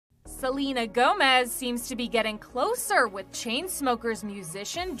Selena Gomez seems to be getting closer with Chainsmokers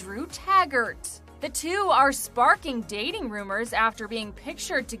musician Drew Taggart. The two are sparking dating rumors after being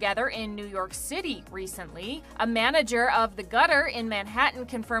pictured together in New York City recently. A manager of The Gutter in Manhattan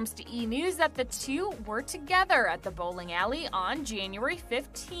confirms to E! News that the two were together at the bowling alley on January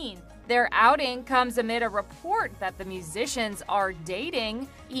 15th. Their outing comes amid a report that the musicians are dating.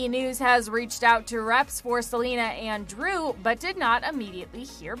 E! News has reached out to reps for Selena and Drew, but did not immediately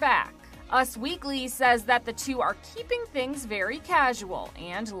hear back. Us Weekly says that the two are keeping things very casual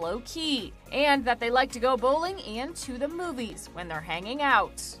and low-key, and that they like to go bowling and to the movies when they're hanging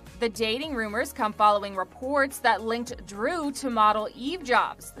out. The dating rumors come following reports that linked Drew to model Eve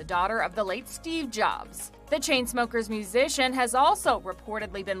Jobs, the daughter of the late Steve Jobs. The Chainsmokers musician has also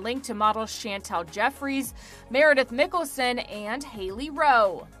reportedly been linked to models Chantel Jeffries, Meredith Mickelson, and Haley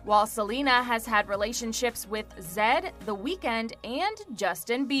Rowe, while Selena has had relationships with Zedd, The Weeknd, and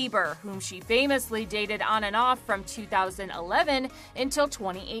Justin Bieber, whom she famously dated on and off from 2011 until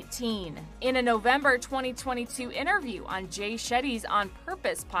 2018. In a November 2022 interview on Jay Shetty's On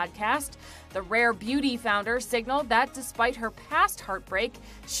Purpose podcast, the Rare Beauty founder signaled that despite her past heartbreak,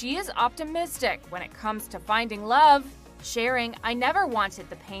 she is optimistic when it comes to finding love, sharing, "I never wanted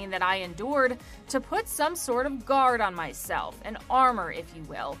the pain that I endured to put some sort of guard on myself, an armor, if you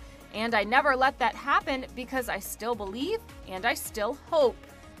will, and I never let that happen because I still believe and I still hope."